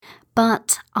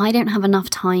but I don't have enough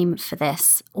time for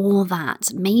this or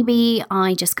that. Maybe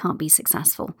I just can't be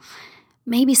successful.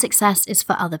 Maybe success is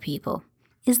for other people.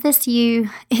 Is this you?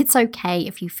 It's okay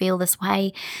if you feel this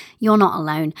way. You're not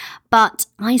alone. But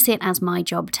I see it as my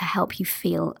job to help you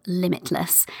feel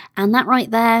limitless. And that right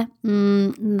there,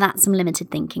 that's some limited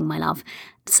thinking, my love.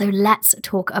 So let's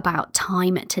talk about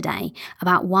time today,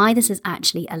 about why this is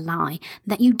actually a lie,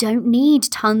 that you don't need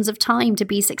tons of time to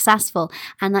be successful,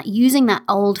 and that using that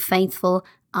old faithful,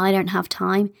 I don't have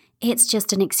time, it's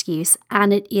just an excuse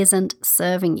and it isn't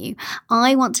serving you.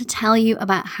 I want to tell you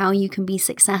about how you can be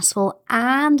successful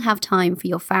and have time for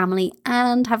your family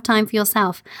and have time for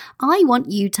yourself. I want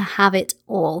you to have it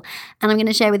all. And I'm going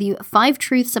to share with you 5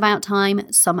 truths about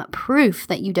time, some proof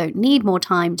that you don't need more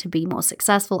time to be more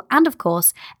successful, and of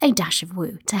course, a dash of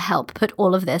woo to help put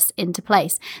all of this into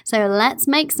place. So let's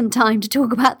make some time to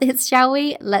talk about this, shall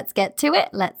we? Let's get to it.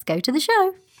 Let's go to the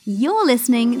show. You're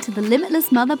listening to the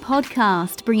Limitless Mother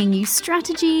podcast, bringing you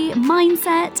strategy,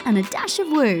 mindset, and a dash of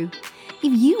woo.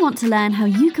 If you want to learn how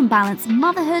you can balance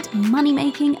motherhood and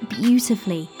money-making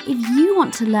beautifully, if you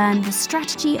want to learn the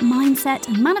strategy, mindset,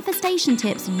 and manifestation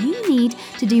tips you need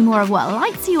to do more of what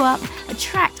lights you up,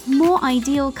 attract more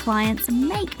ideal clients,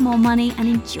 make more money, and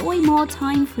enjoy more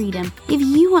time freedom, if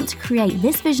you want to create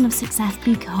this vision of success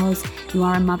because you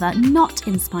are a mother, not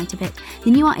in spite of it,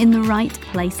 then you are in the right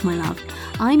place, my love.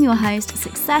 I'm your host,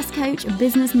 success coach,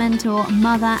 business mentor,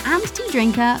 mother, and tea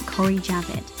drinker, Cori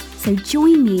Javid. So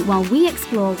join me while we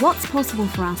explore what's possible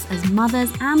for us as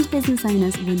mothers and business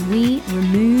owners when we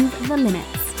remove the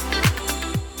limits.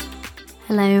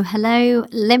 Hello,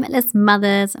 Limitless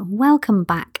Mothers. Welcome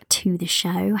back to the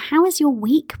show. How is your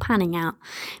week panning out?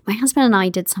 My husband and I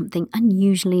did something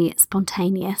unusually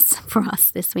spontaneous for us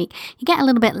this week. You get a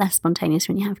little bit less spontaneous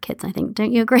when you have kids, I think.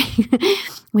 Don't you agree?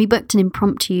 We booked an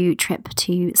impromptu trip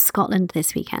to Scotland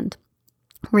this weekend.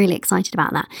 Really excited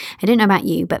about that. I don't know about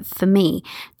you, but for me,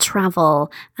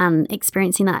 travel and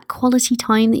experiencing that quality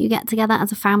time that you get together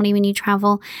as a family when you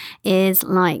travel is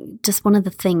like just one of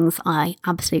the things I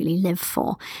absolutely live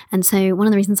for. And so one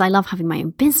of the reasons I love having my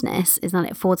own business is that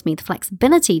it affords me the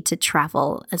flexibility to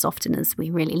travel as often as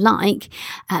we really like.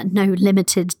 No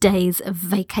limited days of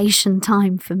vacation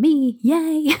time for me.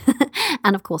 Yay.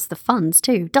 And of course the funds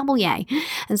too. Double yay.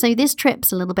 And so this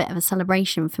trip's a little bit of a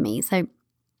celebration for me. So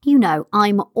you know,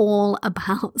 I'm all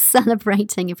about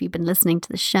celebrating. If you've been listening to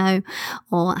the show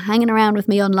or hanging around with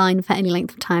me online for any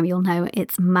length of time, you'll know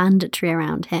it's mandatory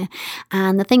around here.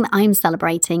 And the thing that I'm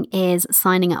celebrating is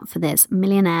signing up for this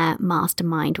Millionaire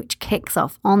Mastermind, which kicks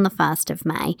off on the 1st of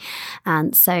May.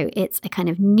 And so it's a kind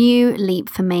of new leap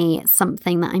for me. It's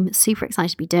something that I'm super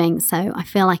excited to be doing. So I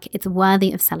feel like it's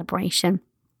worthy of celebration.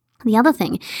 The other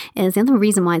thing is, the other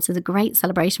reason why it's a great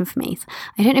celebration for me,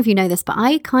 I don't know if you know this, but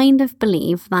I kind of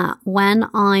believe that when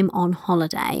I'm on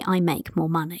holiday, I make more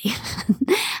money.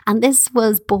 And this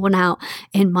was borne out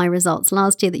in my results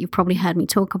last year that you've probably heard me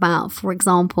talk about. For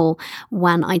example,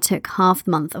 when I took half the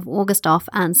month of August off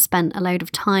and spent a load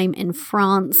of time in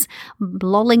France,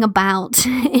 lolling about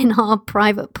in our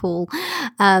private pool.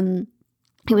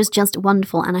 It was just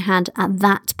wonderful, and I had at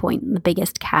that point the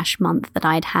biggest cash month that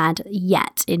I'd had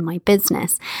yet in my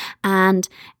business. And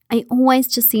it always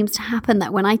just seems to happen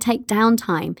that when I take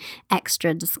downtime,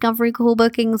 extra discovery call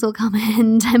bookings will come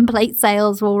in, template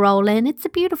sales will roll in. It's a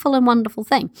beautiful and wonderful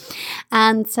thing.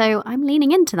 And so I'm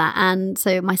leaning into that. And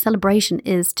so my celebration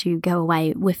is to go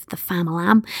away with the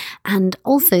family. And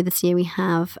also this year we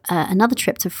have another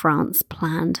trip to France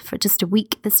planned for just a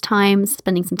week this time,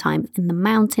 spending some time in the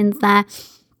mountains there.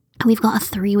 And we've got a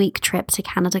 3-week trip to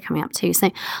Canada coming up too. So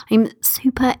I'm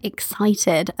super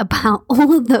excited about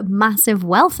all of the massive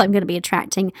wealth I'm going to be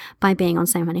attracting by being on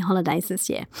so many holidays this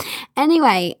year.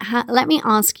 Anyway, let me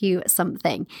ask you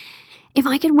something. If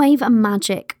I could wave a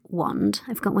magic wand,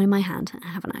 I've got one in my hand, I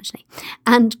haven't actually,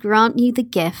 and grant you the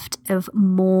gift of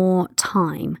more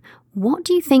time, what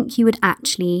do you think you would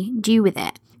actually do with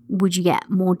it? Would you get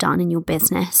more done in your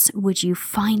business? Would you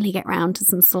finally get round to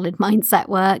some solid mindset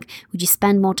work? Would you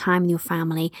spend more time with your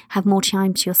family, have more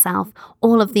time to yourself?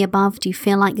 All of the above, do you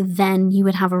feel like then you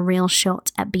would have a real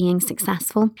shot at being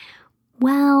successful?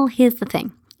 Well, here's the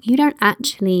thing. You don't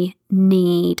actually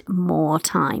need more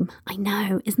time. I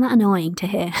know, isn't that annoying to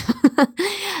hear?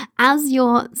 As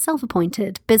your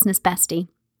self-appointed business bestie,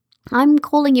 I'm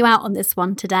calling you out on this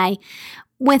one today.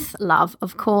 with love,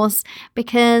 of course,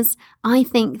 because I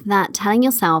think that telling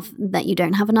yourself that you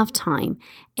don't have enough time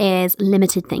is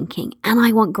limited thinking. And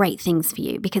I want great things for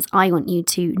you because I want you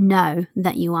to know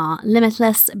that you are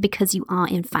limitless because you are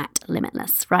in fact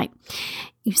limitless, right?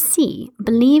 You see,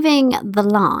 believing the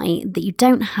lie that you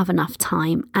don't have enough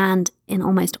time, and in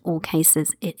almost all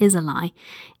cases it is a lie,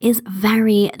 is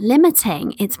very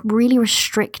limiting. It's really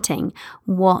restricting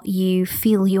what you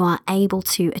feel you are able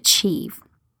to achieve.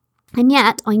 And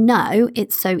yet, I know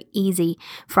it's so easy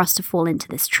for us to fall into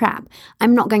this trap.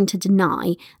 I'm not going to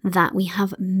deny that we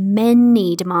have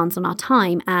many demands on our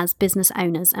time as business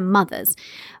owners and mothers.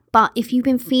 But if you've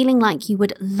been feeling like you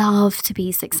would love to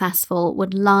be successful,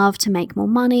 would love to make more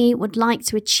money, would like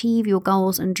to achieve your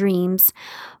goals and dreams,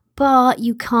 but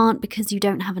you can't because you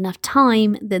don't have enough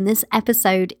time, then this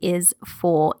episode is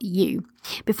for you.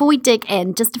 Before we dig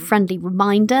in, just a friendly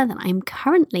reminder that I am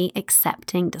currently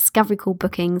accepting Discovery Call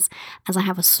bookings as I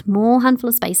have a small handful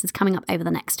of spaces coming up over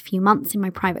the next few months in my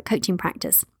private coaching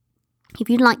practice. If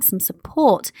you'd like some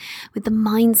support with the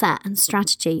mindset and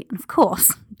strategy, and of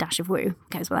course, dash of woo,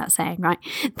 goes without saying, right,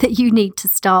 that you need to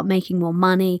start making more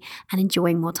money and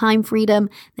enjoying more time freedom,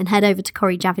 then head over to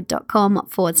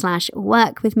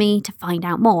CoriJavid.com/work with me to find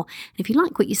out more. And if you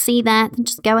like what you see there, then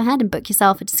just go ahead and book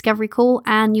yourself a discovery call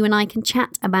and you and I can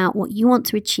chat about what you want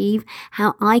to achieve,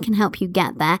 how I can help you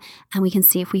get there, and we can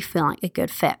see if we feel like a good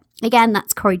fit. Again,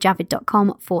 that's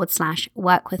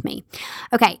CoriJavid.com/work with me.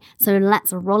 Okay, so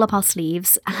let's roll up our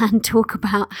sleeves and talk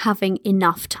about having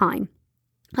enough time.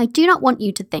 I do not want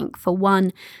you to think for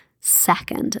 1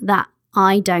 second that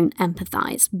I don't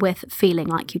empathize with feeling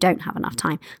like you don't have enough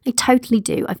time. I totally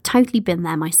do. I've totally been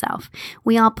there myself.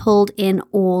 We are pulled in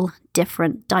all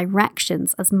different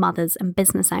directions as mothers and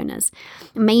business owners.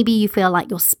 Maybe you feel like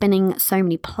you're spinning so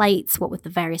many plates, what with the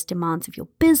various demands of your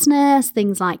business,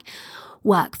 things like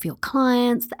work for your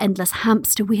clients, the endless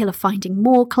hamster wheel of finding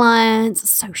more clients,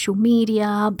 social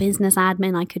media, business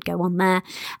admin, I could go on there,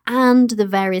 and the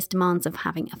various demands of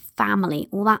having a family,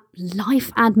 all that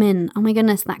life admin, oh my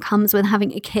goodness, that comes with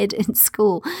having a kid in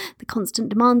school, the constant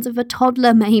demands of a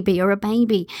toddler maybe, or a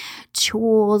baby,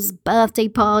 chores, birthday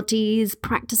parties,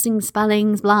 practicing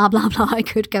spellings, blah, blah, blah, I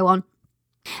could go on.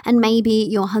 And maybe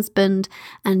your husband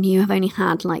and you have only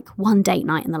had like 1 date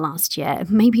night in the last year.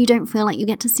 Maybe you don't feel like you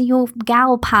get to see your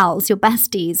gal pals, your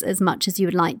besties, as much as you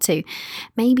would like to.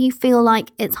 Maybe you feel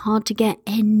like it's hard to get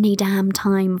any damn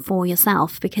time for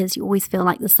yourself because you always feel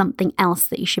like there's something else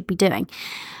that you should be doing.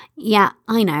 Yeah,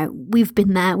 I know, we've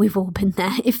been there, we've all been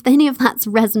there. If any of that's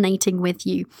resonating with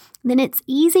you, then it's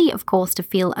easy, of course, to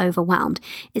feel overwhelmed.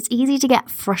 It's easy to get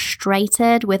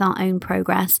frustrated with our own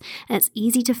progress, and it's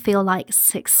easy to feel like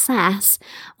success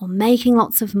or making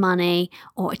lots of money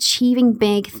or achieving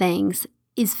big things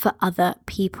is for other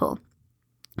people.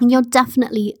 And you're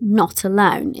definitely not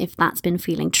alone if that's been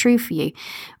feeling true for you.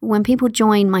 When people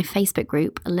join my Facebook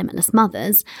group, Limitless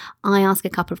Mothers, I ask a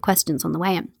couple of questions on the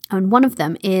way in. And one of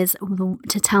them is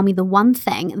to tell me the one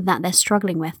thing that they're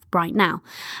struggling with right now.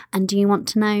 And do you want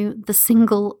to know the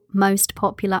single most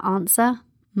popular answer?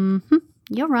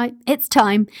 You're right. It's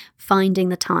time. Finding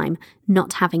the time,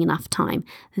 not having enough time.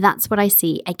 That's what I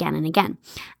see again and again.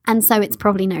 And so it's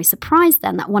probably no surprise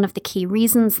then that one of the key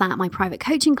reasons that my private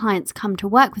coaching clients come to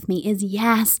work with me is,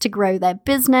 yes, to grow their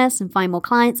business and find more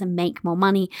clients and make more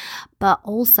money. But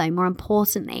also, more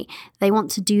importantly, they want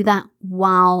to do that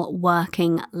while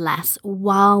working less,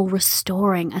 while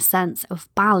restoring a sense of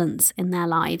balance in their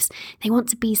lives. They want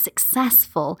to be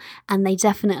successful, and they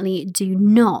definitely do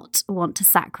not want to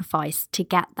sacrifice to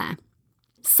get there.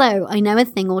 So I know a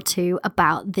thing or two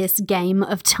about this game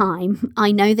of time.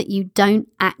 I know that you don't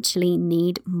actually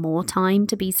need more time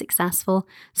to be successful.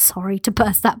 Sorry to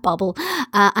burst that bubble.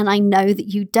 And I know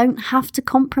that you don't have to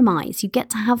compromise. You get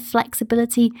to have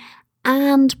flexibility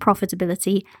and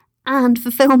profitability and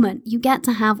fulfillment. You get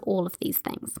to have all of these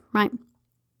things, right?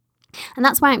 And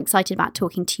that's why I'm excited about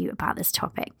talking to you about this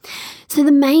topic. So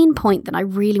the main point that I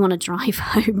really want to drive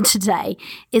home today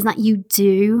is that you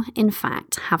do, in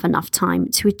fact, have enough time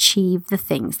to achieve the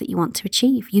things that you want to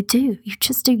achieve. You do. You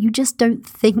just do. You just don't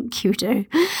think you do.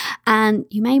 And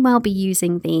you may well be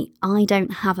using the I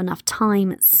don't have enough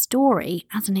time story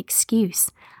as an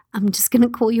excuse. I'm just going to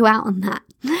call you out on that.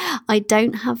 I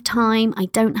don't have time. I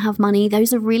don't have money.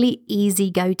 Those are really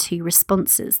easy go-to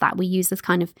responses that we use as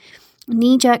kind of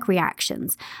knee-jerk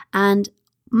reactions, and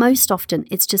most often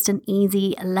it's just an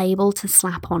easy label to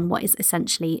slap on what is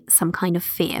essentially some kind of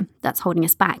fear that's holding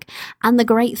us back. And the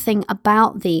great thing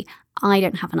about the I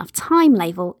don't have enough time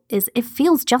label is it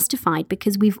feels justified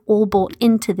because we've all bought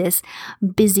into this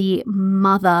busy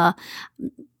mother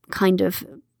kind of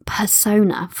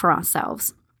persona for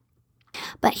ourselves.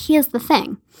 But here's the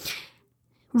thing.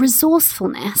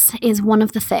 Resourcefulness is one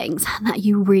of the things that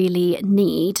you really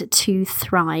need to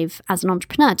thrive as an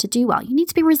entrepreneur, to do well. You need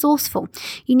to be resourceful.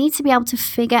 You need to be able to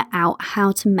figure out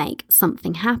how to make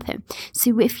something happen.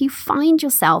 So if you find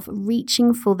yourself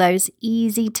reaching for those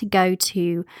easy to go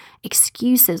to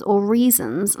excuses or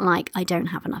reasons like I don't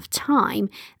have enough time,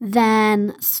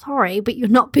 then sorry, but you're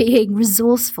not being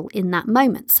resourceful in that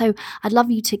moment. So I'd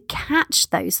love you to catch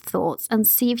those thoughts and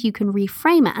see if you can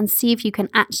reframe it and see if you can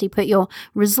actually put your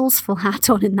resourceful hat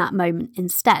on in that moment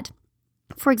instead.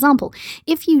 For example,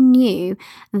 if you knew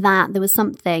that there was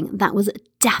something that was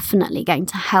definitely going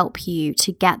to help you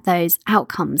to get those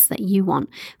outcomes that you want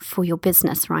for your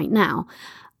business right now,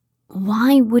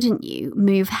 why wouldn't you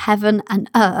move heaven and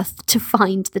earth to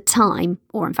find the time,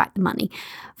 or in fact the money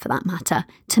for that matter,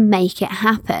 to make it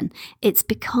happen? It's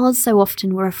because so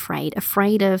often we're afraid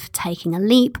of taking a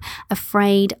leap,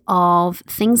 afraid of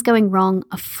things going wrong,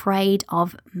 afraid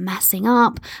of messing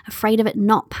up, afraid of it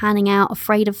not panning out,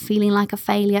 afraid of feeling like a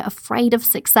failure, afraid of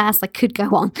success. I could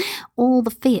go on. All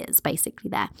the fears basically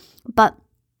there. But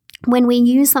when we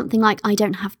use something like I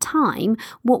don't have time,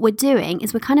 what we're doing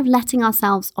is we're kind of letting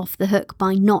ourselves off the hook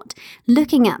by not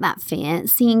looking at that fear,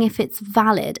 seeing if it's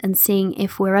valid and seeing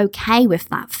if we're okay with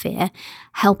that fear,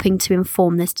 helping to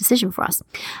inform this decision for us.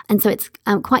 And so it's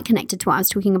quite connected to what I was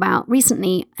talking about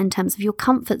recently in terms of your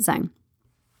comfort zone.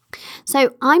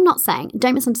 So I'm not saying,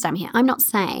 don't misunderstand me here, I'm not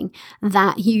saying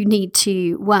that you need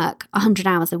to work 100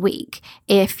 hours a week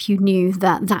if you knew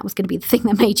that that was going to be the thing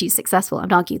that made you successful.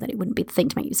 I'd argue that it wouldn't be the thing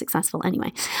to make you successful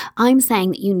anyway. I'm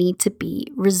saying that you need to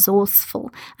be resourceful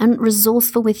and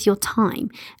resourceful with your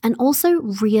time and also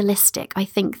realistic. I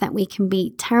think that we can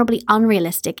be terribly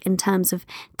unrealistic in terms of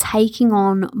taking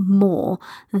on more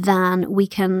than we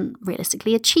can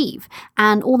realistically achieve.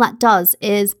 And all that does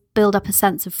is build up a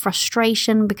sense of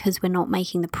frustration because we're not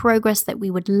making the progress that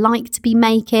we would like to be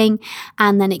making.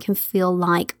 And then it can feel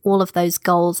like all of those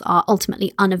goals are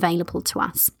ultimately unavailable to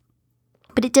us.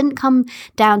 But it didn't come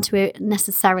down to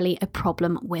necessarily a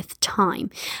problem with time.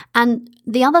 And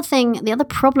the other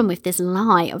problem with this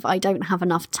lie of I don't have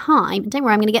enough time, don't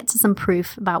worry, I'm going to get to some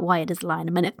proof about why it is a lie in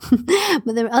a minute.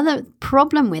 But the other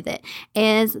problem with it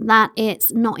is that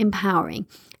it's not empowering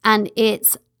and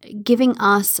it's giving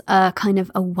us a kind of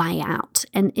a way out,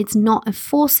 and it's not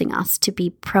forcing us to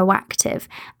be proactive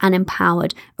and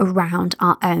empowered around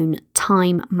our own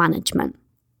time management.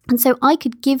 And so I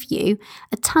could give you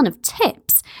a ton of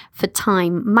tips for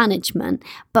time management,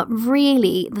 but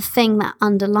really the thing that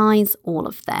underlies all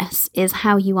of this is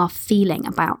how you are feeling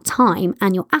about time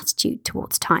and your attitude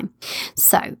towards time.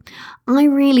 So I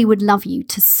really would love you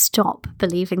to stop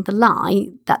believing the lie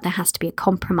that there has to be a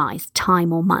compromise,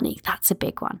 time or money. That's a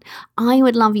big one. I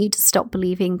would love you to stop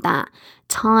believing that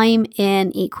time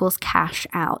in equals cash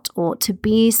out, or to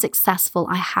be successful,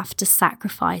 I have to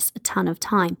sacrifice a ton of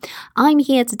time. I'm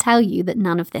here to tell you that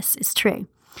none of this is true.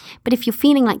 But if you're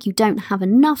feeling like you don't have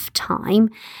enough time,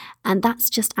 and that's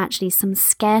just actually some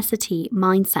scarcity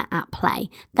mindset at play,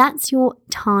 that's your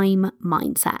time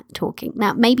mindset talking.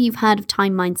 Now, maybe you've heard of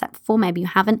time mindset before, maybe you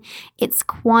haven't. It's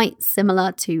quite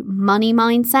similar to money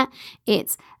mindset.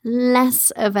 It's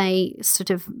less of a sort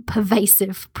of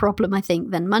pervasive problem, I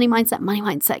think, than money mindset. Money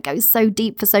mindset goes so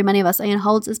deep for so many of us and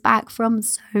holds us back from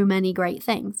so many great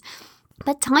things.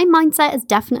 But time mindset is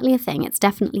definitely a thing. It's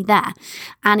definitely there.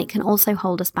 And it can also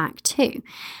hold us back too.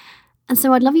 And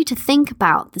so I'd love you to think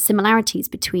about the similarities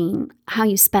between how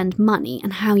you spend money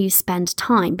and how you spend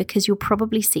time, because you'll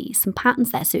probably see some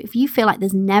patterns there. So if you feel like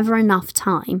there's never enough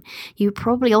time, you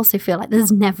probably also feel like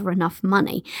there's never enough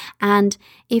money. And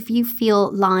if you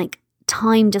feel like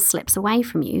time just slips away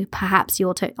from you, perhaps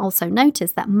you'll also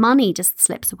notice that money just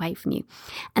slips away from you.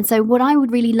 And so what I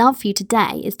would really love for you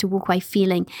today is to walk away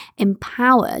feeling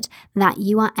empowered that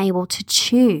you are able to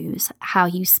choose how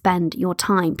you spend your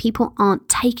time. People aren't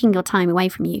taking your time away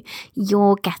from you.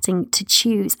 You're getting to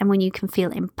choose. And when you can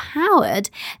feel empowered,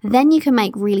 then you can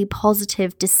make really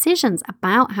positive decisions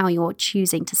about how you're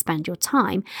choosing to spend your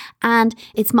time. And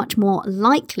it's much more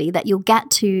likely that you'll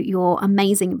get to your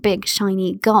amazing, big,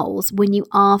 shiny goals when you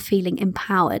are feeling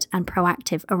empowered and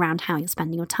proactive around how you're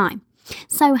spending your time.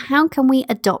 So how can we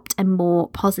adopt a more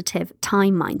positive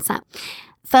time mindset?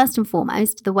 First and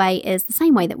foremost, the way is the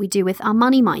same way that we do with our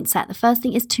money mindset. The first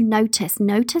thing is to notice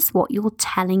what you're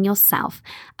telling yourself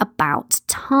about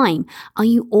time. Are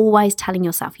you always telling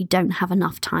yourself you don't have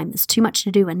enough time? There's too much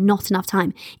to do and not enough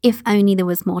time. If only there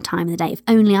was more time in the day. If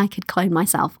only I could clone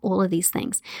myself. All of these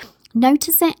things.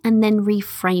 Notice it and then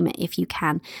reframe it if you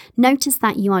can. Notice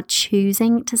that you are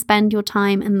choosing to spend your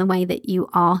time in the way that you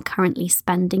are currently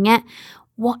spending it.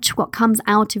 watch what comes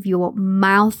out of your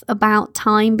mouth about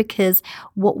time, because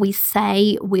what we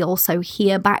say, we also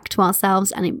hear back to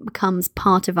ourselves, and it becomes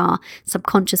part of our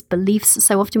subconscious beliefs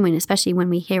so often, especially when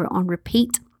we hear it on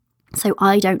repeat. So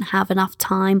I don't have enough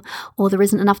time, or there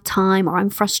isn't enough time, or I'm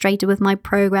frustrated with my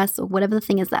progress, or whatever the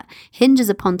thing is that hinges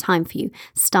upon time for you.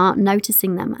 Start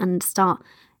noticing them and start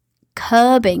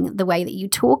curbing the way that you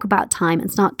talk about time,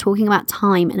 and start talking about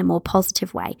time in a more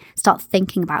positive way. Start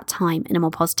thinking about time in a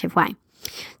more positive way.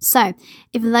 So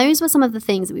if those were some of the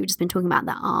things that we've just been talking about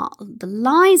that are the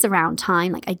lies around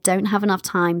time, like I don't have enough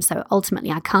time, so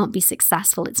ultimately I can't be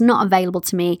successful, it's not available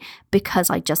to me because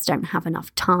I just don't have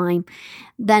enough time,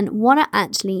 then what are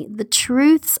actually the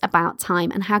truths about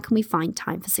time, and how can we find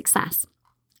time for success?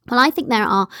 Well, I think there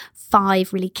are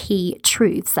 5 really key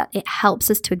truths that it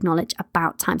helps us to acknowledge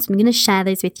about time. So I'm going to share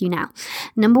those with you now.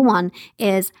 Number 1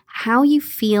 is how you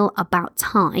feel about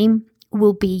time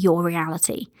will be your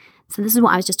reality. So this is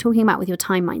what I was just talking about with your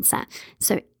time mindset.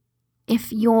 So if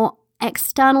your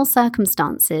external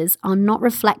circumstances are not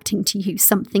reflecting to you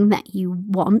something that you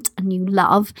want and you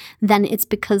love, then it's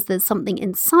because there's something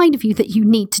inside of you that you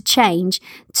need to change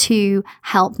to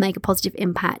help make a positive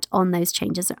impact on those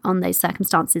changes, on those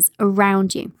circumstances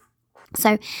around you.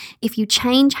 So if you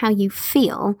change how you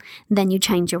feel, then you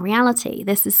change your reality.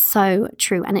 This is so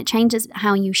true. And it changes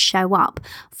how you show up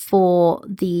for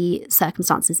the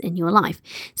circumstances in your life.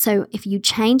 So if you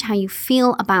change how you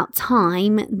feel about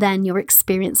time, then your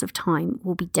experience of time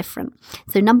will be different.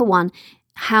 So number 1,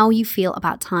 how you feel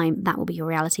about time, that will be your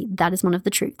reality. That is one of the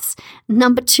truths.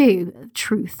 Number 2,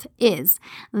 truth is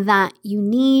that you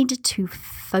need to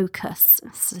focus.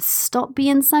 So stop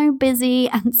being so busy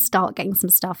and start getting some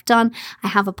stuff done. I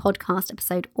have a podcast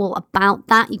episode all about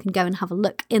that. You can go and have a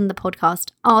look in the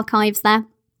podcast archives there.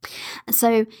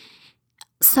 So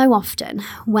often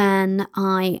when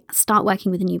I start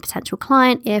working with a new potential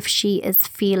client, if she is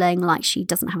feeling like she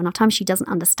doesn't have enough time, she doesn't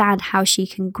understand how she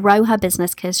can grow her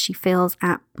business because she feels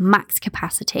at max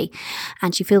capacity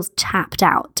and she feels tapped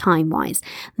out time-wise,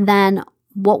 then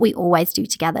what we always do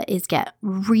together is get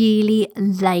really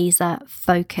laser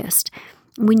focused.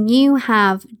 When you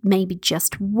have maybe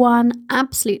just 1,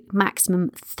 absolute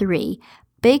maximum 3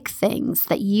 big things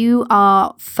that you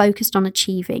are focused on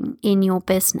achieving in your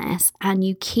business, and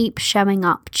you keep showing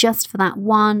up just for that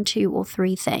 1, 2, or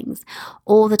 3 things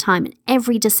all the time, and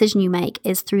every decision you make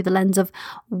is through the lens of,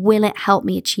 will it help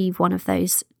me achieve one of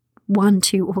those 1,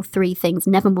 2, or 3 things,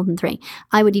 never more than 3.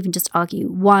 I would even just argue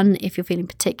 1 if you're feeling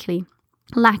particularly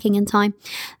lacking in time,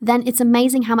 then it's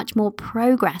amazing how much more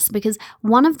progress, because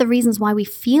one of the reasons why we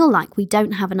feel like we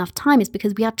don't have enough time is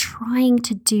because we are trying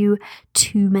to do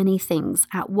too many things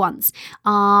at once.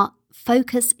 Our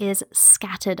focus is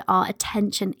scattered, our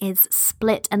attention is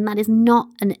split, and that is not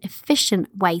an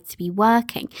efficient way to be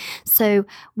working. So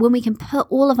when we can put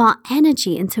all of our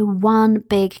energy into one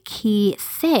big key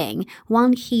thing,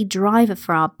 one key driver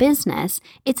for our business,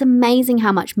 it's amazing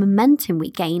how much momentum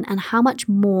we gain and how much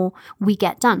more we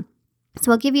get done. So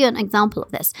I'll give you an example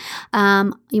of this.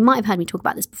 You might have heard me talk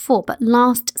about this before, but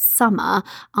last summer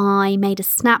I made a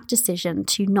snap decision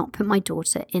to not put my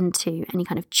daughter into any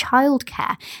kind of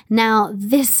childcare. Now,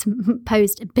 this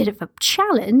posed a bit of a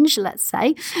challenge, let's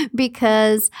say,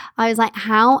 because I was like,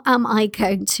 how am I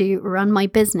going to run my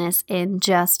business in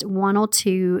just 1 or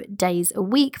 2 days a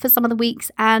week for some of the weeks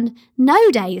and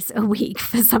no days a week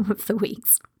for some of the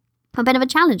weeks? A bit of a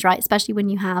challenge, right? Especially when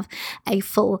you have a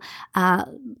full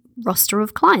roster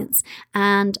of clients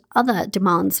and other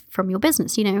demands from your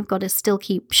business. You know, I've got to still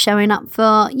keep showing up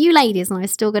for you ladies, and I've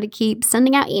still got to keep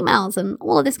sending out emails and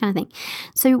all of this kind of thing.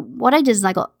 So what I did is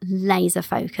I got laser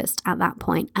focused at that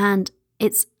point, and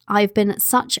I've been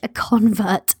such a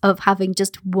convert of having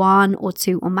just 1 or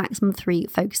 2 or maximum 3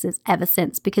 focuses ever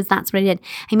since, because that's what I did.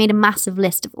 I made a massive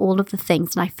list of all of the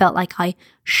things that I felt like I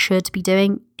should be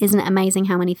doing. Isn't it amazing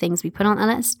how many things we put on the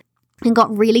list? And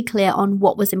got really clear on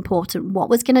what was important, what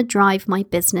was going to drive my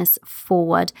business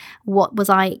forward, what was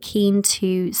I keen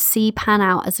to see pan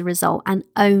out as a result, and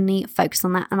only focus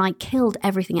on that. And I killed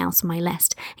everything else on my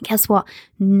list. And guess what?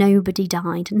 Nobody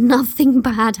died. Nothing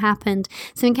bad happened.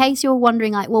 So in case you're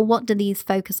wondering, like, well, what do these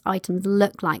focus items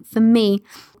look like? For me,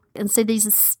 and so these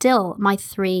are still my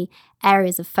 3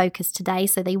 areas of focus today.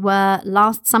 So they were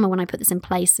last summer when I put this in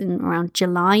place in around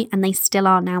July, and they still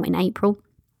are now in April.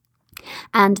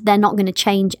 And they're not going to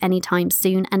change anytime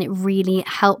soon. And it really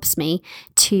helps me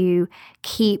to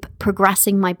keep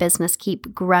progressing my business,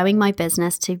 keep growing my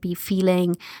business, to be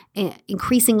feeling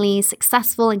increasingly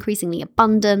successful, increasingly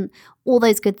abundant, all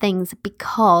those good things,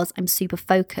 because I'm super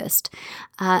focused.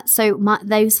 So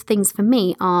those things for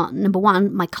me are, number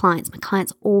one, my clients. My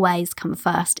clients always come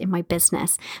first in my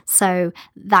business. So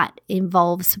that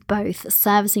involves both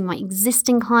servicing my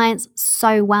existing clients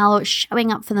so well,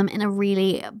 showing up for them in a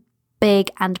really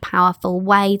big and powerful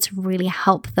way to really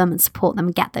help them and support them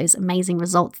get those amazing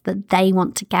results that they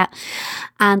want to get,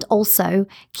 and also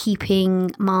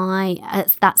keeping my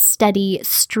that steady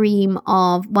stream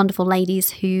of wonderful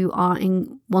ladies who are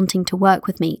wanting to work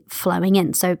with me flowing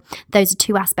in. So those are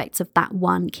two aspects of that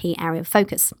one key area of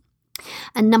focus.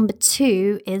 And number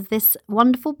two is this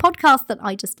wonderful podcast that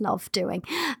I just love doing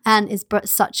and is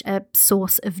such a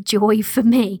source of joy for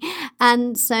me.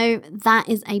 And so that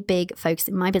is a big focus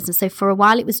in my business. So for a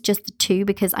while it was just the two,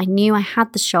 because I knew I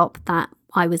had the shop that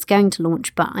I was going to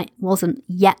launch, but it wasn't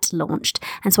yet launched.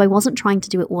 And so I wasn't trying to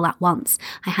do it all at once.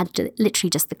 I had to literally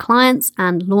just the clients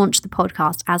and launch the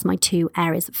podcast as my two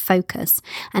areas of focus.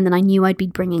 And then I knew I'd be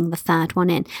bringing the third one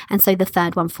in. And so the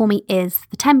third one for me is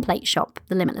the template shop,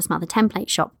 the Limitless Mother template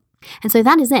shop. And so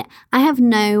that is it. I have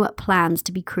no plans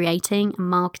to be creating and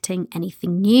marketing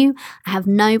anything new. I have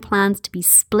no plans to be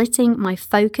splitting my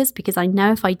focus, because I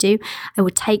know if I do, I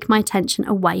would take my attention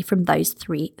away from those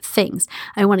three things.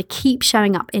 I want to keep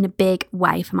showing up in a big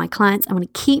way for my clients. I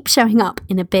want to keep showing up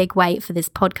in a big way for this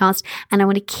podcast. And I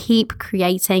want to keep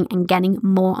creating and getting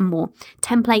more and more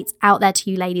templates out there to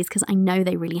you ladies, because I know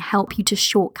they really help you to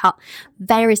shortcut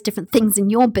various different things in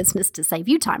your business to save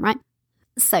you time, right?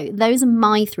 So those are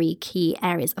my three key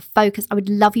areas of focus. I would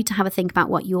love you to have a think about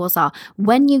what yours are.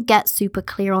 When you get super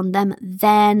clear on them,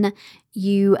 then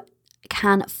you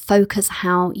can focus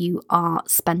how you are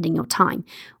spending your time,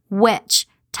 which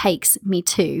takes me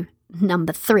to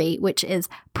number three, which is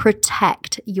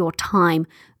protect your time,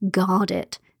 guard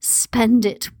it, spend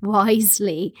it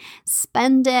wisely,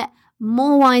 spend it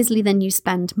more wisely than you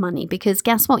spend money, because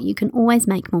guess what? You can always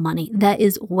make more money. There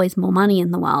is always more money in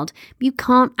the world. You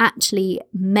can't actually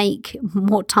make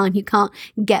more time. You can't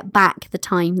get back the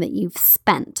time that you've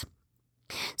spent.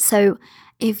 So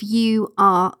if you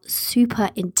are super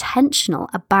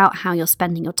intentional about how you're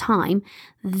spending your time,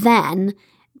 then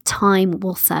time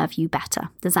will serve you better.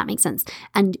 Does that make sense?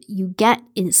 And you get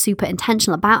super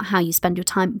intentional about how you spend your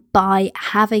time by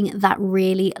having that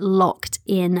really locked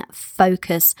in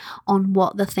focus on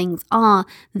what the things are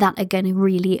that are going to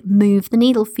really move the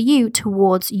needle for you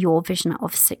towards your vision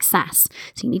of success.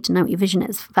 So you need to know what your vision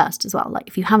is first as well. Like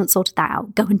if you haven't sorted that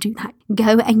out, go and do that.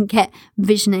 Go and get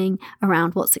visioning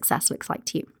around what success looks like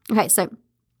to you. Okay, so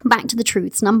back to the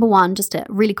truths. Number one, just a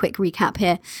really quick recap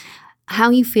here. How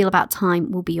you feel about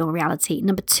time will be your reality.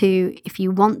 Number two, if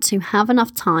you want to have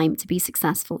enough time to be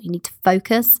successful, you need to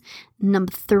focus.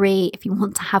 Number three, if you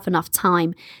want to have enough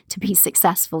time to be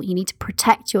successful, you need to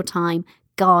protect your time,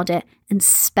 guard it, and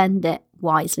spend it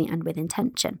wisely and with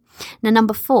intention. Now,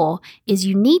 number four is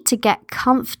you need to get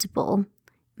comfortable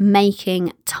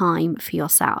making time for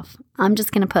yourself. I'm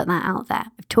just going to put that out there.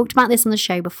 I've talked about this on the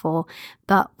show before,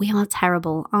 but we are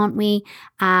terrible, aren't we,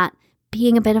 at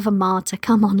being a bit of a martyr.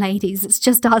 Come on, ladies, it's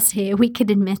just us here. We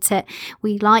can admit it.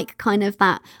 We like kind of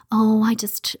that, oh, I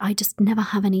just never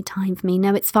have any time for me.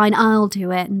 No, it's fine. I'll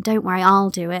do it. And don't worry, I'll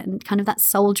do it. And kind of that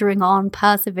soldiering on,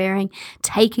 persevering,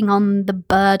 taking on the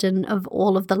burden of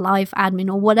all of the life admin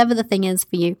or whatever the thing is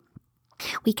for you.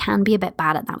 We can be a bit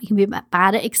bad at that. We can be a bit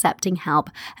bad at accepting help,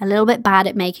 a little bit bad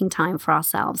at making time for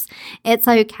ourselves. It's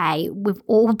okay. We've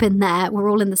all been there. We're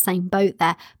all in the same boat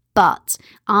there. But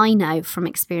I know from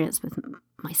experience with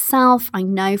myself, I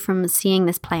know from seeing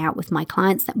this play out with my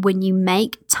clients, that when you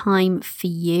make time for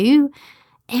you,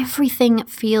 everything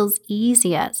feels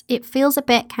easier. It feels a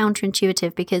bit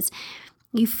counterintuitive, because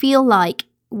you feel like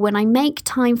when I make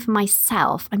time for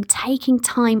myself, I'm taking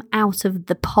time out of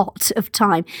the pot of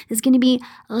time. There's going to be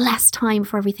less time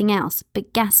for everything else.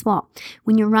 But guess what?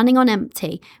 When you're running on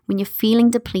empty, when you're feeling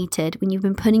depleted, when you've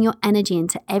been putting your energy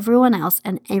into everyone else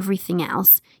and everything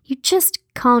else, you just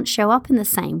can't show up in the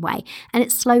same way. And it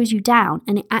slows you down,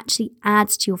 and it actually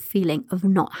adds to your feeling of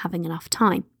not having enough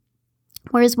time.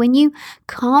 Whereas when you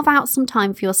carve out some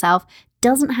time for yourself,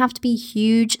 doesn't have to be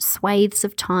huge swathes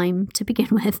of time to begin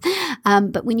with.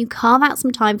 But when you carve out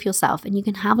some time for yourself and you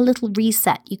can have a little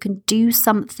reset, you can do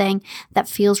something that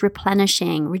feels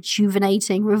replenishing,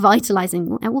 rejuvenating,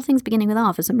 revitalizing, all things beginning with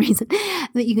R for some reason,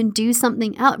 that you can do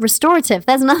something restorative.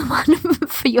 There's another one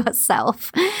for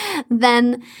yourself.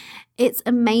 Then it's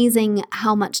amazing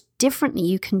how much differently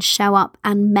you can show up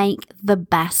and make the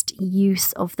best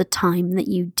use of the time that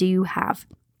you do have.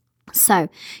 So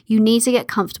you need to get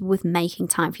comfortable with making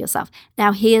time for yourself.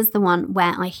 Now, here's the one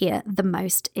where I hear the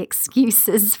most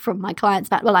excuses from my clients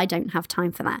about, well, I don't have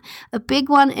time for that. A big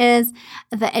one is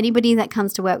that anybody that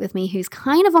comes to work with me who's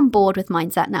kind of on board with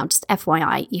mindset, now just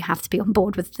FYI, you have to be on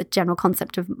board with the general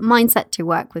concept of mindset to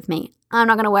work with me. I'm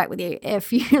not going to work with you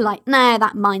if you're like, no,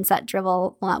 that mindset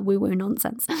drivel, all that woo-woo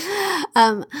nonsense.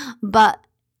 But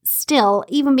still,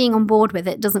 even being on board with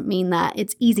it doesn't mean that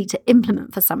it's easy to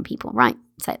implement for some people, right?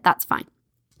 So that's fine.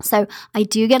 So I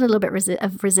do get a little bit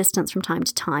of resistance from time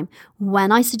to time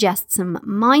when I suggest some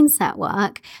mindset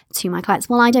work to my clients.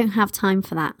 Well, I don't have time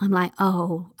for that. I'm like,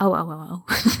 oh.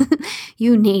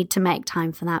 You need to make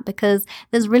time for that, because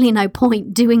there's really no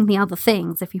point doing the other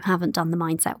things if you haven't done the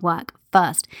mindset work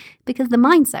first, because the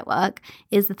mindset work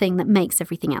is the thing that makes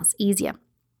everything else easier.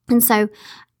 And so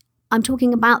I'm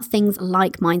talking about things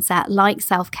like mindset, like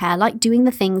self-care, like doing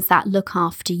the things that look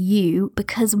after you,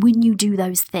 because when you do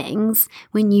those things,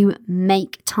 when you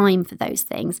make time for those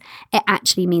things, it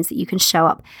actually means that you can show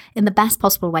up in the best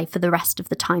possible way for the rest of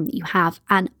the time that you have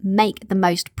and make the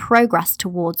most progress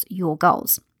towards your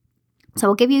goals. So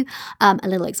I'll give you a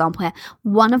little example here.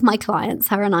 One of my clients,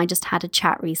 her and I just had a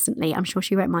chat recently. I'm sure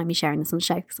she won't mind me sharing this on the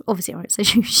show, because obviously I won't say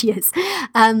who she is.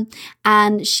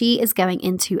 And she is going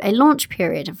into a launch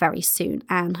period very soon.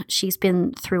 And she's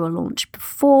been through a launch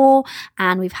before,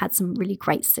 and we've had some really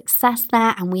great success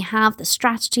there. And we have the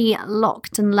strategy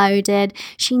locked and loaded.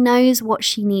 She knows what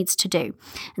she needs to do.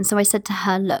 And so I said to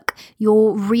her, look,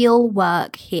 your real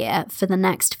work here for the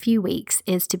next few weeks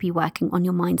is to be working on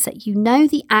your mindset. You know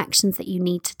the actions that you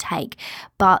need to take,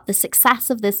 but the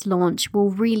success of this launch will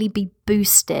really be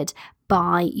boosted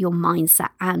by your mindset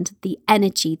and the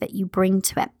energy that you bring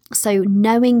to it. So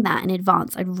knowing that in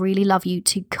advance, I'd really love you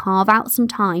to carve out some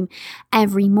time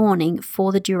every morning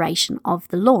for the duration of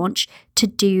the launch to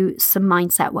do some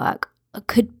mindset work. It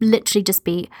could literally just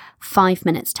be 5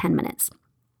 minutes, 10 minutes.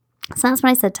 So that's what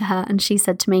I said to her, and she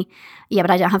said to me, yeah,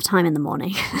 but I don't have time in the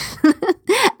morning.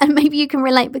 And maybe you can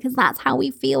relate, because that's how we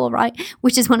feel, right?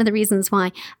 Which is one of the reasons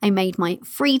why I made my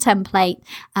free template,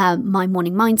 my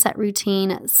morning mindset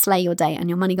routine, Slay Your Day and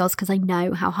Your Money Goals, because I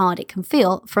know how hard it can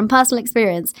feel from personal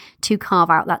experience to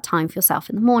carve out that time for yourself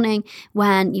in the morning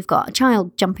when you've got a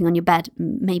child jumping on your bed,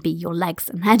 maybe your legs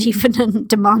and head even, and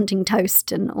demanding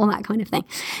toast and all that kind of thing.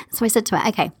 So I said to her,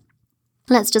 okay,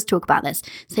 let's just talk about this.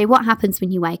 So what happens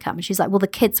when you wake up? And she's like, well, the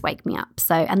kids wake me up.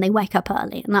 And they wake up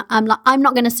early. And I'm like, I'm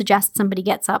not going to suggest somebody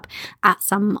gets up at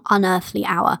some unearthly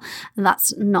hour.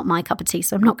 That's not my cup of tea.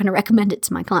 So I'm not going to recommend it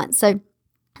to my clients. So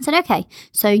I said, okay,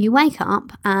 so you wake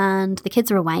up and the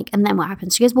kids are awake, and then what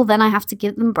happens? She goes, well, then I have to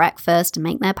give them breakfast and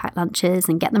make their packed lunches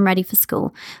and get them ready for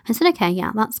school. I said, okay,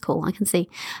 yeah, that's cool. I can see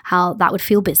how that would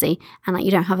feel busy and that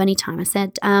you don't have any time. I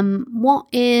said, what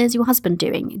is your husband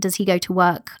doing? Does he go to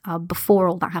work before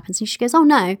all that happens? And she goes, oh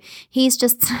no, he's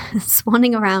just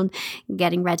swanning around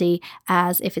getting ready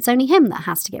as if it's only him that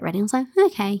has to get ready. I was like,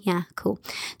 okay, yeah, cool.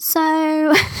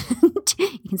 So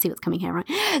you can see what's coming here,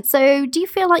 right? So do you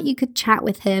feel like you could chat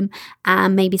with him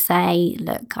and maybe say,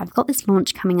 look, I've got this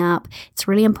launch coming up. It's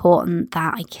really important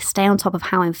that I stay on top of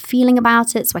how I'm feeling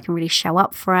about it so I can really show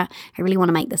up for it. I really want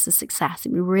to make this a success.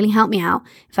 It would really help me out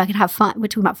if I could have we're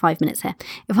talking about 5 minutes here.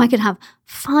 If I could have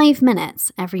 5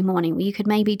 minutes every morning where you could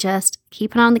maybe just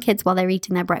keep an eye on the kids while they're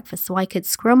eating their breakfast, so I could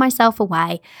squirrel myself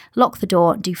away, lock the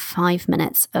door, do 5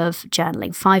 minutes of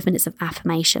journaling, 5 minutes of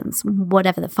affirmations,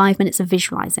 whatever, the 5 minutes of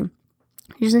visualizing.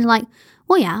 You're just like,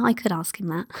 well, yeah, I could ask him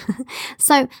that.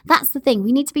 So that's the thing.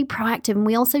 We need to be proactive, and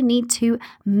we also need to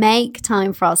make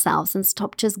time for ourselves and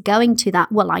stop just going to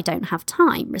that, well, I don't have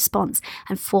time response,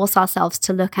 and force ourselves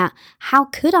to look at, how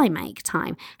could I make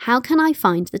time? How can I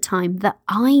find the time that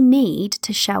I need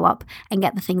to show up and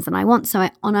get the things that I want? So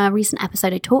on a recent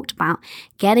episode, I talked about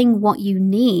getting what you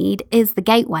need is the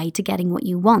gateway to getting what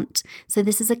you want. So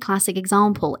this is a classic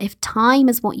example. If time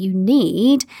is what you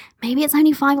need, maybe it's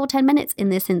only 5 or 10 minutes in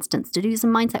this instance to do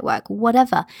some mindset work,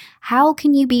 whatever. How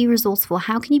can you be resourceful?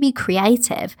 How can you be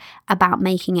creative about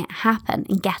making it happen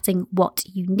and getting what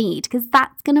you need? Because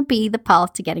that's going to be the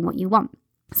path to getting what you want.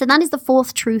 So that is the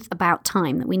fourth truth about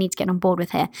time that we need to get on board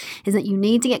with here, is that you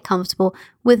need to get comfortable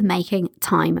with making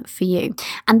time for you.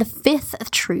 And the fifth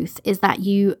truth is that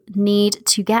you need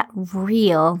to get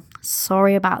real.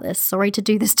 Sorry about this. Sorry to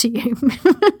do this to you.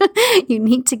 You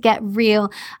need to get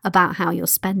real about how you're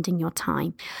spending your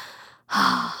time.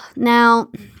 Now,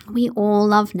 we all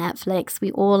love Netflix.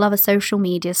 We all love a social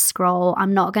media scroll.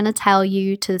 I'm not going to tell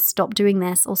you to stop doing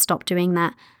this or stop doing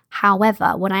that.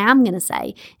 However, what I am going to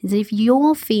say is if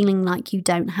you're feeling like you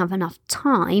don't have enough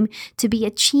time to be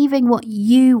achieving what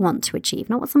you want to achieve,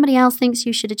 not what somebody else thinks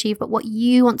you should achieve, but what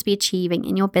you want to be achieving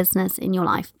in your business, in your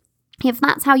life, if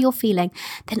that's how you're feeling,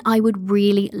 then I would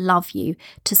really love you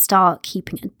to start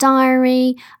keeping a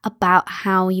diary about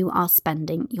how you are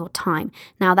spending your time.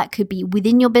 Now, that could be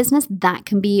within your business. That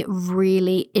can be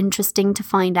really interesting to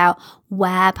find out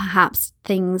where perhaps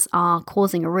things are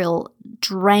causing a real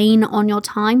drain on your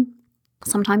time.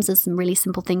 Sometimes there's some really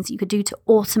simple things you could do to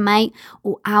automate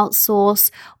or outsource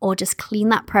or just clean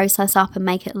that process up and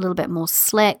make it a little bit more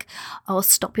slick, or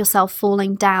stop yourself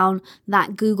falling down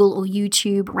that Google or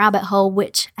YouTube rabbit hole,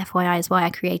 which FYI is why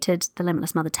I created the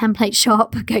Limitless Mother template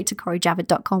shop. Go to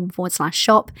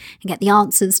corijavid.com/shop and get the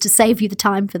answers to save you the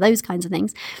time for those kinds of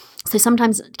things. So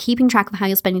sometimes keeping track of how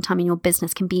you're spending time in your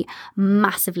business can be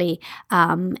massively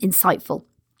insightful.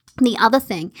 The other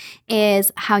thing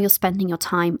is how you're spending your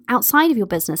time outside of your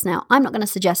business. Now, I'm not going to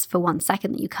suggest for 1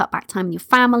 second that you cut back time with your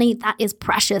family. That is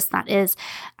precious. That is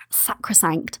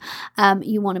sacrosanct.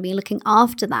 You want to be looking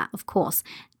after that, of course.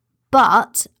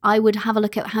 But I would have a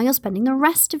look at how you're spending the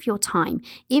rest of your time.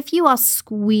 If you are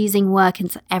squeezing work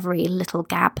into every little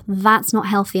gap, that's not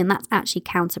healthy and that's actually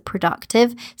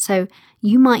counterproductive. So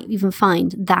you might even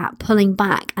find that pulling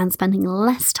back and spending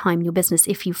less time in your business,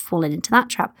 if you've fallen into that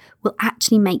trap, will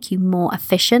actually make you more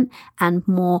efficient and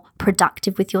more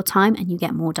productive with your time, and you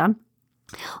get more done.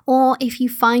 Or if you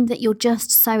find that you're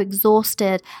just so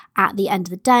exhausted at the end of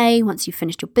the day, once you've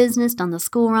finished your business, done the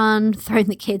school run, thrown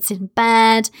the kids in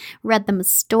bed, read them a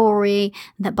story,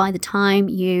 that by the time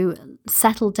you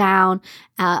settle down,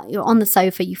 you're on the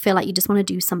sofa, you feel like you just want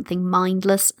to do something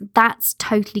mindless, that's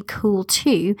totally cool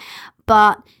too.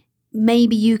 But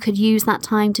maybe you could use that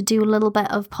time to do a little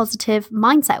bit of positive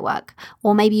mindset work,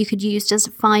 or maybe you could use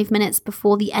just 5 minutes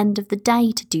before the end of the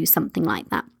day to do something like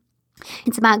that.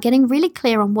 It's about getting really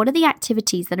clear on what are the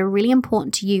activities that are really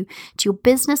important to you, to your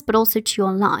business, but also to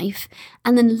your life,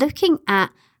 and then looking at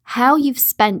how you've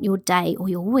spent your day or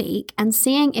your week and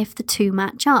seeing if the two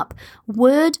match up.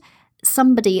 Would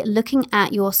somebody looking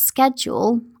at your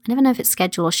schedule, I never know if it's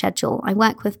schedule or schedule. I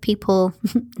work with people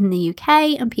in the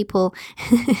UK and people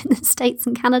in the States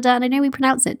and Canada, and I know we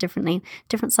pronounce it differently,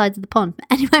 different sides of the pond. But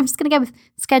anyway, I'm just going to go with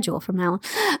schedule from now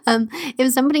on.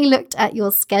 If somebody looked at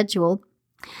your schedule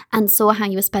and saw how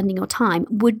you were spending your time,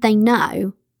 would they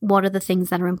know what are the things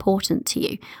that are important to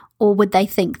you? Or would they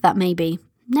think that maybe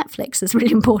Netflix is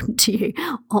really important to you,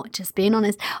 or just being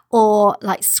honest, or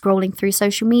like scrolling through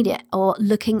social media, or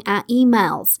looking at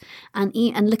emails and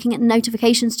looking at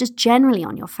notifications just generally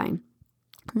on your phone?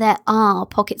 There are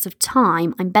pockets of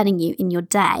time, I'm betting you, in your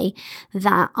day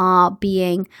that are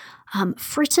being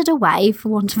frittered away, for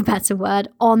want of a better word,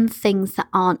 on things that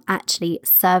aren't actually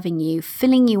serving you,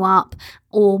 filling you up,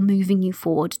 or moving you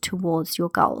forward towards your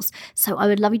goals. So I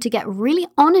would love you to get really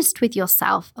honest with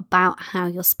yourself about how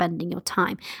you're spending your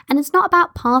time. And it's not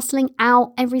about parceling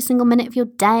out every single minute of your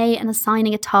day and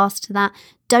assigning a task to that.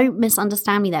 Don't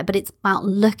misunderstand me there, but it's about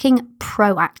looking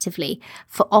proactively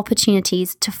for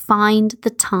opportunities to find the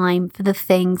time for the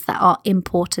things that are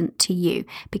important to you,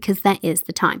 because there is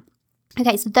the time.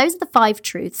 Okay, so those are the 5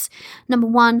 truths. Number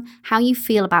 1, how you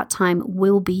feel about time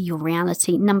will be your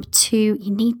reality. Number 2,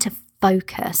 you need to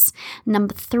focus.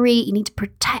 Number 3, you need to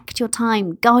protect your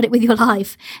time, guard it with your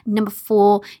life. Number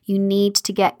 4, you need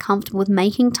to get comfortable with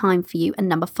making time for you. And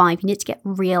number 5, you need to get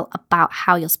real about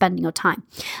how you're spending your time.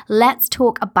 Let's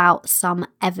talk about some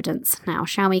evidence now,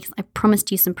 shall we? Because I promised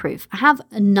you some proof. I have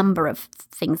a number of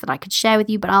things that I could share with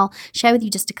you, but I'll share with you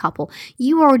just a couple.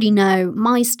 You already know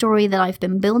my story, that I've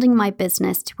been building my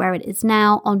business to where it is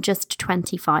now on just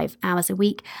 25 hours a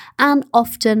week, and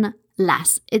often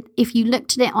less. If you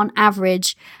looked at it on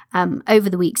average over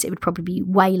the weeks, it would probably be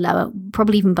way lower,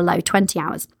 probably even below 20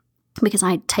 hours, because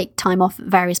I take time off at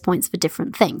various points for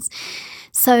different things.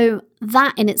 So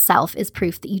that in itself is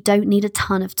proof that you don't need a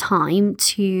ton of time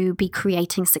to be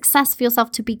creating success for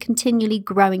yourself, to be continually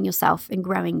growing yourself and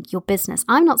growing your business.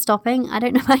 I'm not stopping. I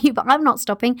don't know about you, but I'm not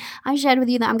stopping. I shared with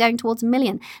you that I'm going towards 1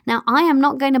 million. Now, I am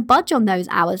not going to budge on those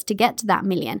hours to get to that 1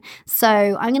 million. So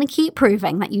I'm going to keep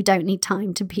proving that you don't need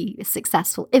time to be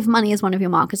successful, if money is one of your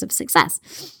markers of success.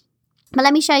 But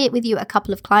let me share with you a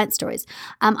couple of client stories.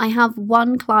 I have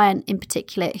one client in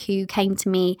particular who came to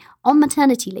me on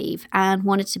maternity leave and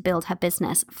wanted to build her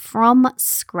business from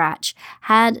scratch,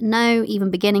 had no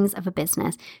even beginnings of a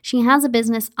business. She has a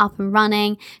business up and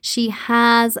running. She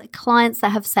has clients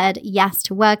that have said yes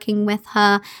to working with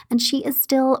her, and she is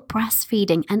still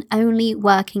breastfeeding and only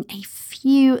working a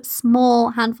few small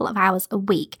handful of hours a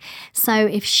week. So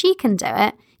if she can do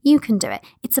it, you can do it.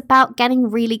 It's about getting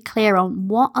really clear on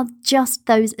what are just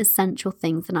those essential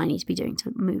things that I need to be doing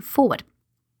to move forward.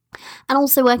 And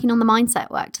also working on the mindset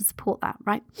work to support that,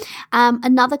 right?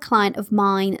 Another client of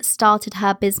mine started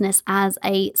her business as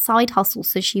a side hustle.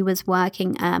 So she was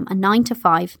working a 9 to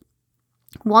 5,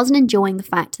 wasn't enjoying the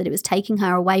fact that it was taking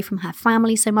her away from her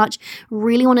family so much,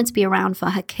 really wanted to be around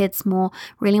for her kids more,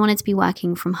 really wanted to be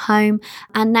working from home.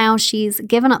 And now she's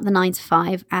given up the 9 to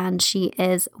 5 and she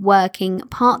is working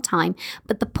part-time.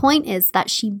 But the point is that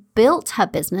she built her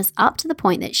business up to the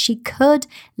point that she could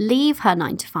leave her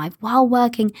 9 to 5 while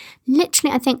working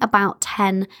literally, I think, about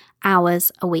 10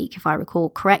 hours a week, if I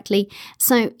recall correctly.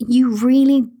 So you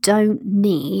really don't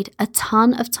need a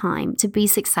ton of time to be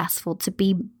successful, to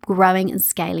be growing and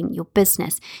scaling your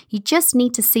business. You just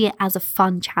need to see it as a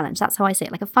fun challenge. That's how I see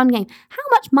it, like a fun game. How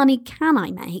much money can I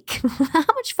make? How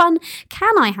much fun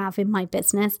can I have in my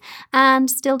business and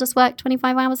still just work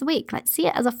 25 hours a week? Let's see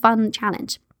it as a fun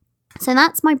challenge. So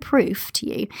that's my proof to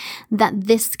you that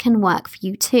this can work for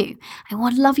you too. I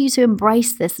would love you to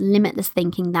embrace this limitless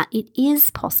thinking that it is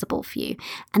possible for you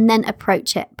and then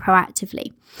approach it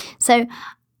proactively. So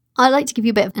I like to give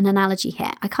you a bit of an analogy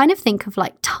here. I kind of think of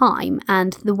like time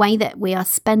and the way that we are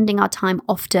spending our time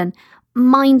often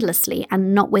mindlessly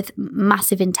and not with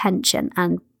massive intention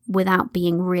and without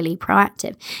being really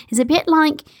proactive. Is a bit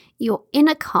like you're in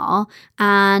a car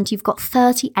and you've got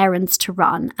 30 errands to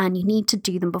run and you need to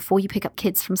do them before you pick up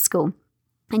kids from school.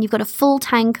 And you've got a full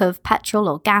tank of petrol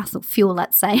or gas or fuel,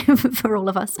 let's say, for all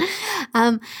of us.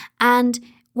 And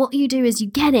what you do is you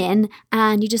get in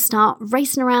and you just start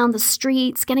racing around the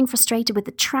streets, getting frustrated with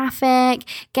the traffic,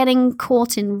 getting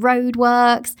caught in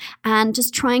roadworks, and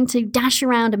just trying to dash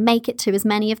around and make it to as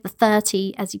many of the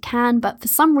 30 as you can. But for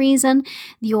some reason,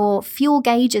 your fuel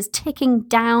gauge is ticking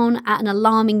down at an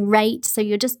alarming rate. So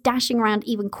you're just dashing around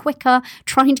even quicker,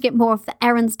 trying to get more of the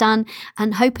errands done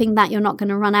and hoping that you're not going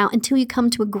to run out until you come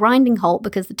to a grinding halt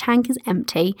because the tank is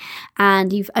empty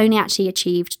and you've only actually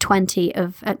achieved 20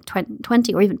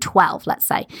 or even 12, let's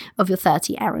say, of your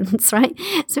 30 errands, right?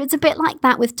 So it's a bit like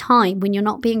that with time when you're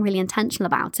not being really intentional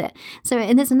about it. So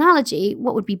in this analogy,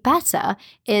 what would be better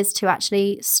is to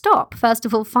actually stop. First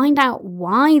of all, find out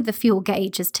why the fuel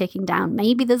gauge is ticking down.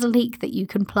 Maybe there's a leak that you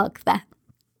can plug there.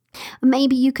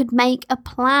 Maybe you could make a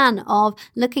plan of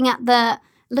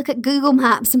look at Google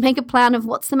Maps and make a plan of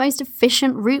what's the most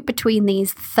efficient route between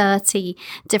these 30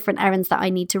 different errands that I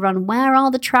need to run. Where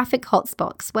are the traffic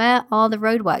hotspots? Where are the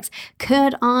roadworks?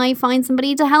 Could I find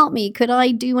somebody to help me? Could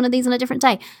I do one of these on a different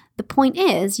day? The point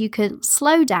is you could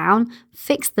slow down,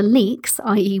 fix the leaks,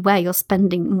 i.e. where you're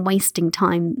spending and wasting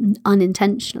time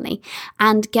unintentionally,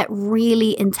 and get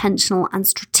really intentional and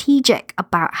strategic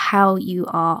about how you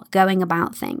are going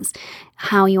about things,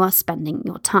 how you are spending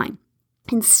your time,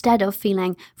 instead of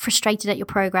feeling frustrated at your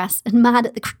progress and mad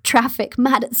at the traffic,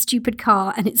 mad at the stupid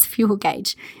car and its fuel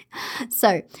gauge.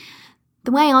 So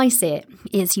the way I see it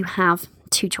is you have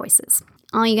two choices.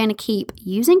 Are you going to keep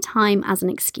using time as an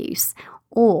excuse,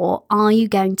 or are you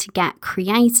going to get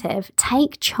creative,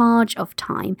 take charge of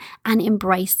time, and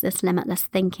embrace this limitless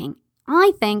thinking?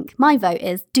 I think my vote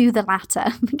is do the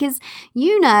latter because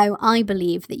I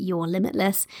believe that you're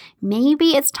limitless.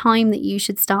 Maybe it's time that you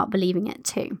should start believing it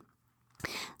too.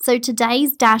 So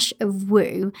today's dash of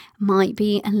woo might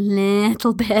be a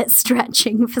little bit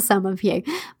stretching for some of you,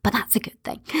 but that's a good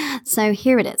thing. So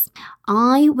here it is.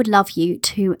 I would love you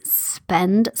to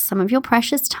spend some of your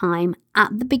precious time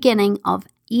at the beginning of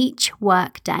each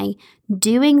workday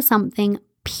doing something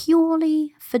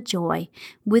purely for joy,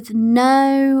 with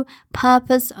no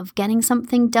purpose of getting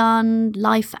something done,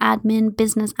 life admin,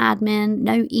 business admin,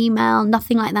 no email,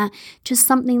 nothing like that. Just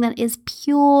something that is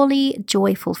purely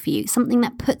joyful for you, something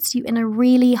that puts you in a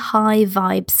really high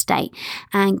vibe state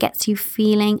and gets you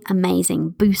feeling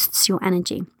amazing, boosts your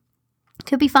energy.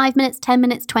 Could be 5 minutes, 10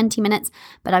 minutes, 20 minutes,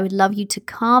 but I would love you to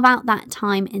carve out that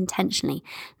time intentionally.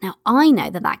 Now, I know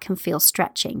that can feel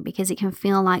stretching because it can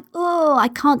feel like, oh, I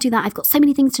can't do that. I've got so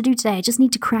many things to do today. I just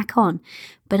need to crack on.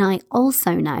 But I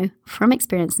also know from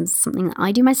experience, and something that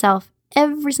I do myself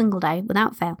every single day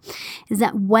without fail, is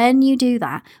that when you do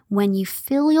that, when you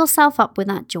fill yourself up with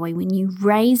that joy, when you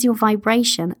raise your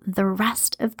vibration, the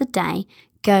rest of the day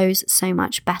goes so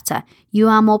much better. You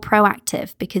are more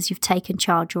proactive because you've taken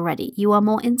charge already. You are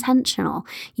more intentional.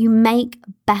 You make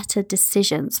better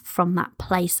decisions from that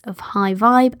place of high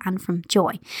vibe and from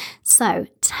joy. So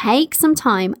take some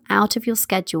time out of your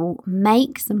schedule,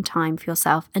 make some time for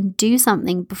yourself and do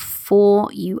something before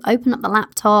you open up the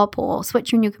laptop or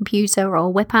switch on your computer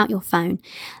or whip out your phone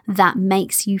that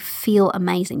makes you feel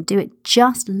amazing. Do it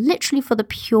just literally for the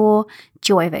pure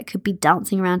joy of it. It could be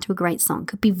dancing around to a great song. It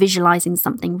could be visualizing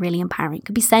something really empowering. It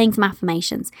could be saying some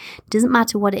affirmations. It doesn't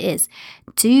matter what it is.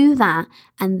 Do that,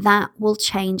 and that will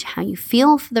change how you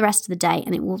feel for the rest of the day,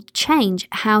 and it will change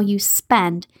how you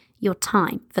spend your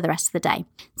time for the rest of the day.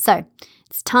 So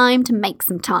it's time to make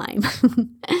some time.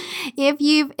 If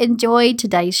you've enjoyed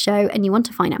today's show and you want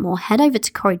to find out more, head over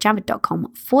to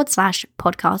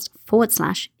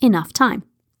CoriJavid.com/podcast/enough time.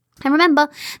 And remember,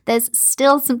 there's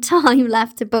still some time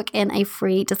left to book in a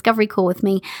free discovery call with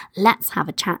me. Let's have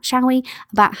a chat, shall we,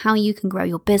 about how you can grow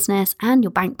your business and your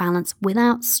bank balance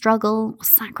without struggle or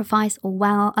sacrifice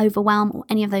or overwhelm or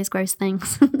any of those gross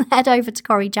things. Head over to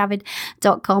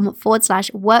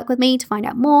CoriJavid.com/work with me to find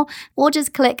out more, or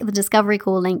just click the discovery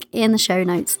call link in the show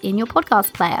notes in your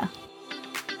podcast player.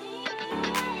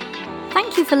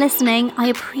 Thank you for listening. I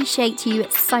appreciate you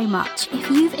so much. If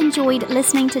you've enjoyed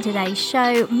listening to today's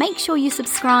show, make sure you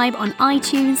subscribe on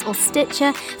iTunes or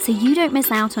Stitcher so you don't miss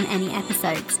out on any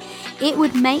episodes. It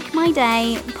would make my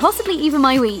day, possibly even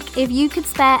my week, if you could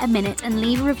spare a minute and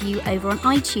leave a review over on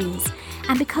iTunes.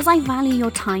 And because I value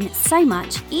your time so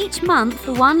much, each month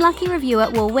one lucky reviewer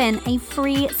will win a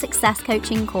free success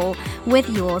coaching call with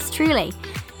yours truly.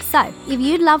 So, if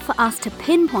you'd love for us to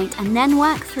pinpoint and then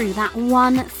work through that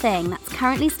one thing that's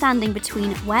currently standing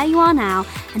between where you are now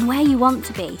and where you want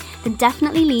to be, then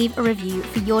definitely leave a review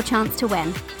for your chance to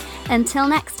win. Until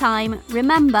next time,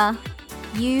 remember,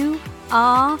 you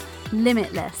are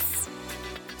limitless.